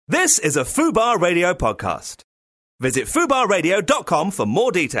This is a Fubar Radio podcast. Visit fubarradio.com for more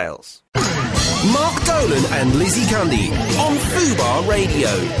details. Mark Dolan and Lizzie Cundy on Fubar Radio.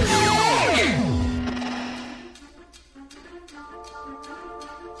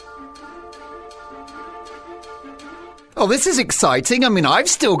 Oh, this is exciting. I mean, I've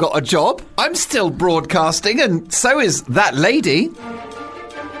still got a job. I'm still broadcasting, and so is that lady.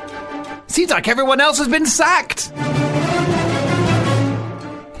 Seems like everyone else has been sacked.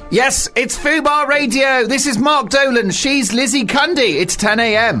 Yes, it's Fubar Radio. This is Mark Dolan. She's Lizzie Cundy. It's 10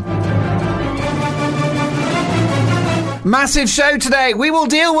 a.m. Massive show today. We will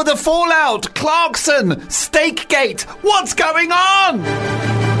deal with the fallout. Clarkson, Stakegate. What's going on?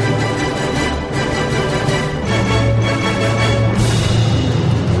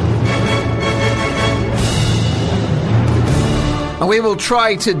 And we will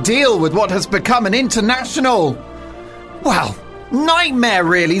try to deal with what has become an international, well, nightmare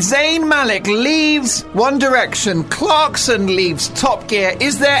really. Zayn Malik leaves One Direction. Clarkson leaves Top Gear.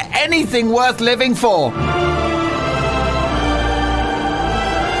 Is there anything worth living for?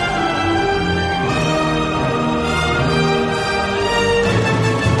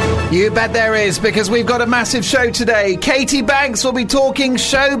 You bet there is, because we've got a massive show today. Katie Banks will be talking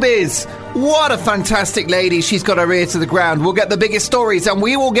showbiz. What a fantastic lady. She's got her ear to the ground. We'll get the biggest stories, and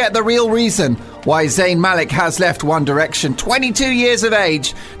we will get the real reason why Zayn Malik has left One Direction. 22 years of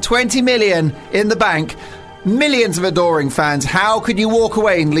age, 20 million in the bank, millions of adoring fans. How could you walk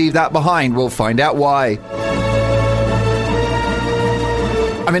away and leave that behind? We'll find out why.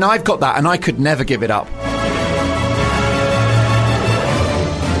 I mean, I've got that, and I could never give it up.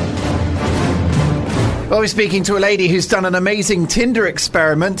 Well, we're speaking to a lady who's done an amazing Tinder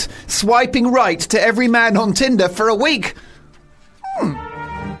experiment, swiping right to every man on Tinder for a week.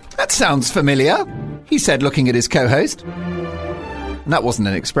 That sounds familiar, he said, looking at his co-host. And that wasn't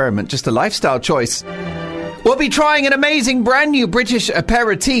an experiment, just a lifestyle choice. We'll be trying an amazing brand new British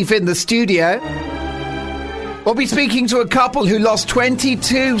aperitif in the studio. We'll be speaking to a couple who lost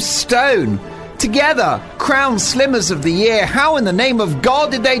 22 stone. Together, crowned Slimmers of the Year. How in the name of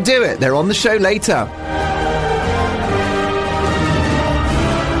God did they do it? They're on the show later.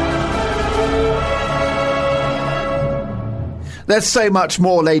 There's so much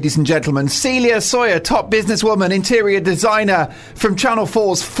more, ladies and gentlemen. Celia Sawyer, top businesswoman, interior designer from Channel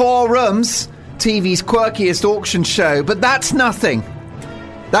 4's Four Rooms, TV's quirkiest auction show. But that's nothing.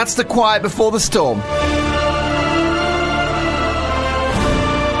 That's the quiet before the storm.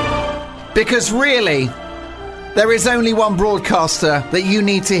 Because really, there is only one broadcaster that you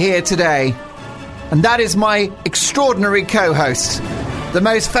need to hear today. And that is my extraordinary co-host. The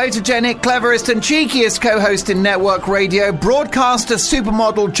most photogenic, cleverest and cheekiest co-host in network radio. Broadcaster,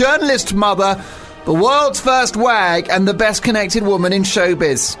 supermodel, journalist mother. The world's first wag and the best connected woman in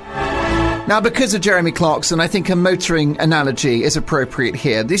showbiz. Now, because of Jeremy Clarkson, I think a motoring analogy is appropriate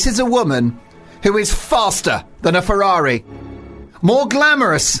here. This is a woman who is faster than a Ferrari. More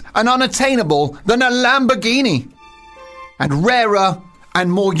glamorous and unattainable than a Lamborghini. And rarer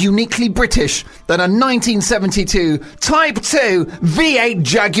and more uniquely British than a 1972 Type 2 V8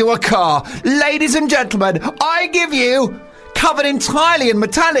 Jaguar car. Ladies and gentlemen, I give you, covered entirely in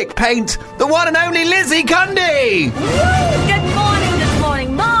metallic paint, the one and only Lizzie Cundy. Good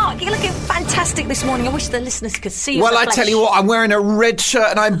morning, Mark. You're looking fantastic this morning. I wish the listeners could see you. Well, I tell you what, I'm wearing a red shirt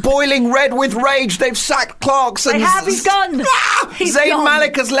and I'm boiling red with rage. They've sacked Clarkson. They have. He's gone. He's Zayn gone.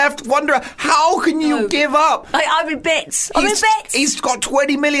 Malik has left. Wonder, how can you give up? I'm in bits. He's got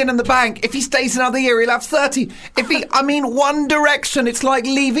 20 million in the bank. If he stays another year, he'll have 30. One Direction, it's like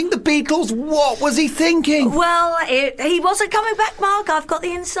leaving the Beatles. What was he thinking? Well, he wasn't coming back, Mark. I've got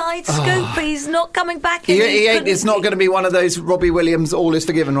the inside scoop. He's not coming back. It's not going to be one of those Robbie Williams, all is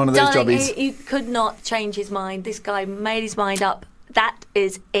forgiven, one of those jobbies. He could not change his mind. This guy made his mind up. That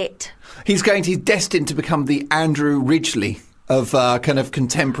is it. He's destined to become the Andrew Ridgeley of kind of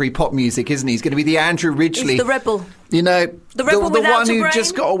contemporary pop music, isn't he? He's going to be the Andrew Ridgeley. He's the rebel. You know, the rebel the without one a who brain.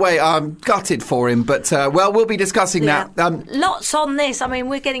 just got away. I'm gutted for him, but we'll be discussing that. Lots on this. I mean,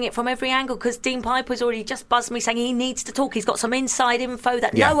 we're getting it from every angle because Dean Piper's already just buzzed me saying he needs to talk. He's got some inside info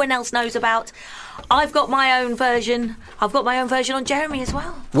that no one else knows about. I've got my own version. I've got my own version on Jeremy as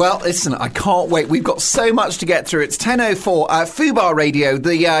well. Well, listen, I can't wait. We've got so much to get through. It's 10:04. Fubar Radio,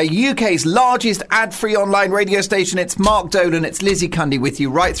 the UK's largest ad-free online radio station. It's Mark Dolan. It's Lizzie Cundy with you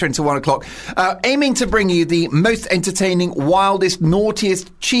right through until 1 o'clock. Aiming to bring you the most entertaining, wildest,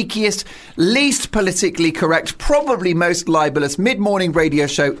 naughtiest, cheekiest, least politically correct, probably most libelous mid-morning radio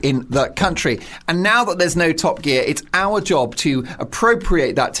show in the country. And now that there's no Top Gear, it's our job to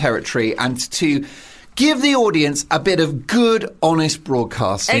appropriate that territory and to give the audience a bit of good, honest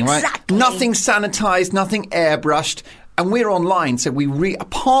broadcasting, right? Exactly. Nothing sanitised, nothing airbrushed. And we're online, so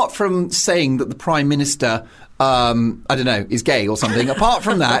apart from saying that the Prime Minister, I don't know, is gay or something, apart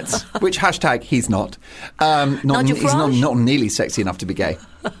from that, which hashtag he's not. He's not nearly sexy enough to be gay.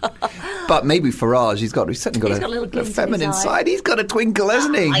 But maybe Farage, he's certainly got a little glint in feminine his eye. side. He's got a twinkle,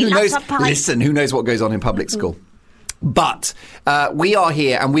 hasn't he? He Who loves knows? a pipe. Listen, who knows what goes on in public school? But we are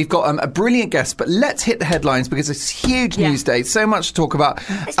here and we've got a brilliant guest. But let's hit the headlines because it's a huge news day. So much to talk about.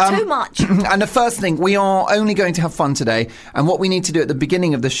 It's too much. And the first thing, we are only going to have fun today. And what we need to do at the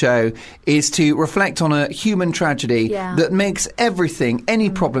beginning of the show is to reflect on a human tragedy that makes everything, any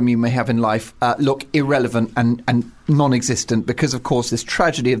problem you may have in life, look irrelevant and non-existent because, of course, this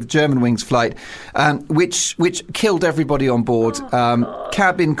tragedy of the Germanwings flight, which killed everybody on board,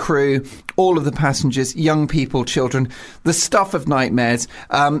 cabin crew, all of the passengers, young people, children, the stuff of nightmares.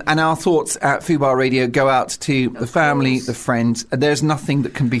 And our thoughts at Fubar Radio go out to the family, the friends. There's nothing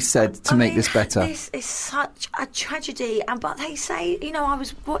that can be said to make this better. This is such a tragedy. But they say, I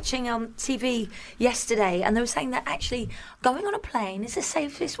was watching TV yesterday and they were saying that actually going on a plane is the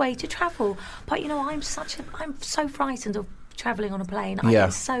safest way to travel. But, I'm so frightened of travelling on a plane. I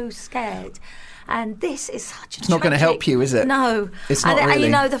get so scared. And this is such a It's not going to help you, is it? No. It's not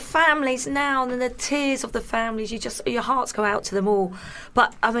really. And, the families now and the tears of the families, your hearts go out to them all.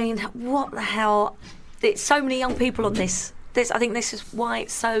 But, what the hell? There's so many young people on this. I think this is why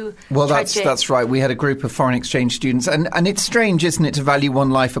it's so tragic. That's right. We had a group of foreign exchange students. And it's strange, isn't it, to value one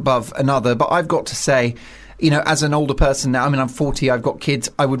life above another. But I've got to say, as an older person now, I'm 40, I've got kids.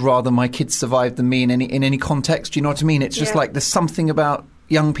 I would rather my kids survive than me in any context. Do you know what I mean? It's just like there's something about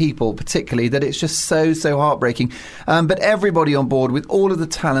young people particularly that it's just so heartbreaking. But everybody on board with all of the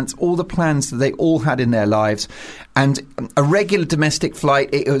talents, all the plans that they all had in their lives, and a regular domestic flight.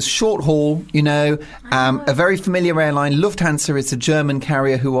 It was short haul, a very familiar airline. Lufthansa is a German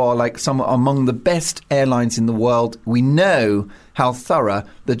carrier who are among the best airlines in the world. We know how thorough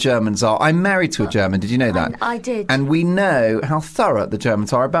the Germans are. I'm married to a German. Did you know that? I did. And we know how thorough the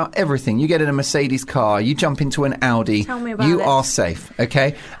Germans are about everything. You get in a Mercedes car, you jump into an Audi. Tell me about you it. are safe,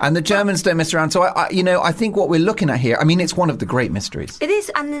 okay? And the Germans don't mess around. So, I think what we're looking at here, it's one of the great mysteries. It is,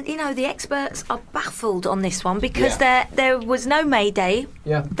 and the experts are baffled on this one because there was no Mayday.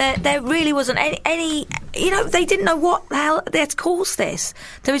 Yeah. There really wasn't any. They didn't know what the hell had caused this.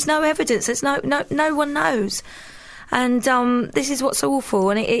 There is no evidence. There's no one knows. And this is what's awful,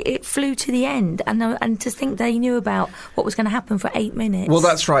 and it flew to the end, and to think they knew about what was going to happen for 8 minutes. Well,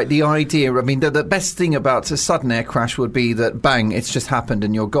 that's right. The idea, the best thing about a sudden air crash would be that, bang, it's just happened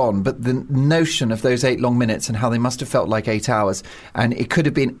and you're gone. But the notion of those 8 long minutes and how they must have felt like 8 hours, and it could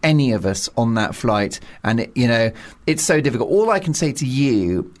have been any of us on that flight, and, it's so difficult. All I can say to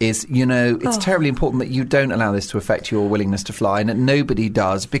you is, it's terribly important that you don't allow this to affect your willingness to fly, and that nobody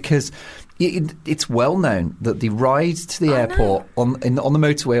does, because it's well known that the ride to the airport on the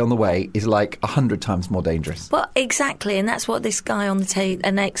motorway on the way is like 100 times more dangerous. Well, exactly, and that's what this guy on the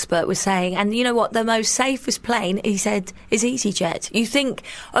an expert was saying. And you know what? The most safest plane, he said, is EasyJet. You think,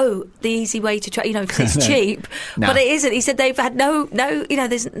 the easy way to try, because it's cheap, but it isn't. He said they've had no,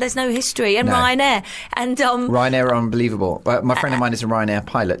 there's no history. And Ryanair, and Ryanair are unbelievable. My friend of mine is a Ryanair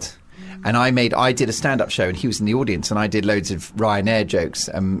pilot. And I did a stand-up show, and he was in the audience, and I did loads of Ryanair jokes,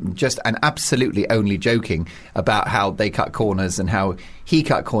 and absolutely only joking about how they cut corners and how he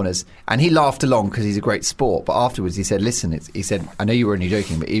cut corners, and he laughed along because he's a great sport. But afterwards, he said, "Listen," he said, "I know you were only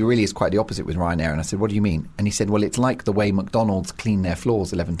joking, but it really is quite the opposite with Ryanair." And I said, "What do you mean?" And he said, "Well, it's like the way McDonald's clean their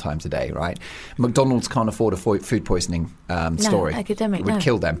floors 11 times a day, right? McDonald's can't afford a food poisoning story. Academic, it would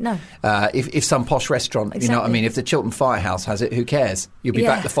kill them. No. If some posh restaurant, Exactly. you know what I mean? If the Chiltern Firehouse has it, who cares? You'll be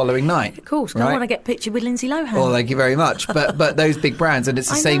back the following night." Of course, right? I want to get pictured with Lindsay Lohan. Well, thank you very much. But those big brands, and it's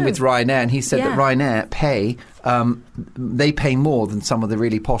the same with Ryanair. And he said that Ryanair they pay more than some of the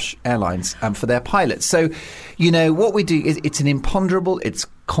really posh airlines for their pilots. So, what we do is it's an imponderable, it's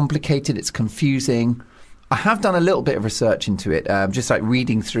complicated, it's confusing. I have done a little bit of research into it, just like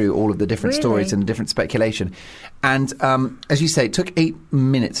reading through all of the different stories and the different speculation. And as you say, it took 8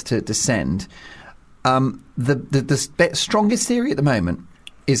 minutes to descend. The strongest theory at the moment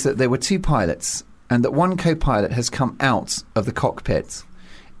is that there were 2 pilots and that one co-pilot has come out of the cockpit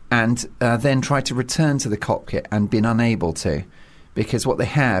and then tried to return to the cockpit and been unable to, because what they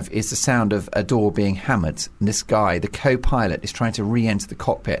have is the sound of a door being hammered. And this guy, the co-pilot, is trying to re-enter the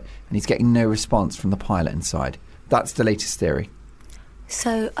cockpit and he's getting no response from the pilot inside. That's the latest theory.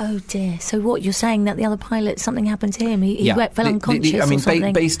 So, oh dear. So what, you're saying that the other pilot, something happened to him? He fell unconscious or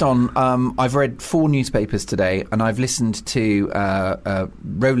something? Based on, I've read 4 newspapers today, and I've listened to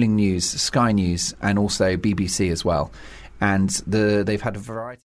Rolling News, Sky News, and also BBC as well. And they've had a variety...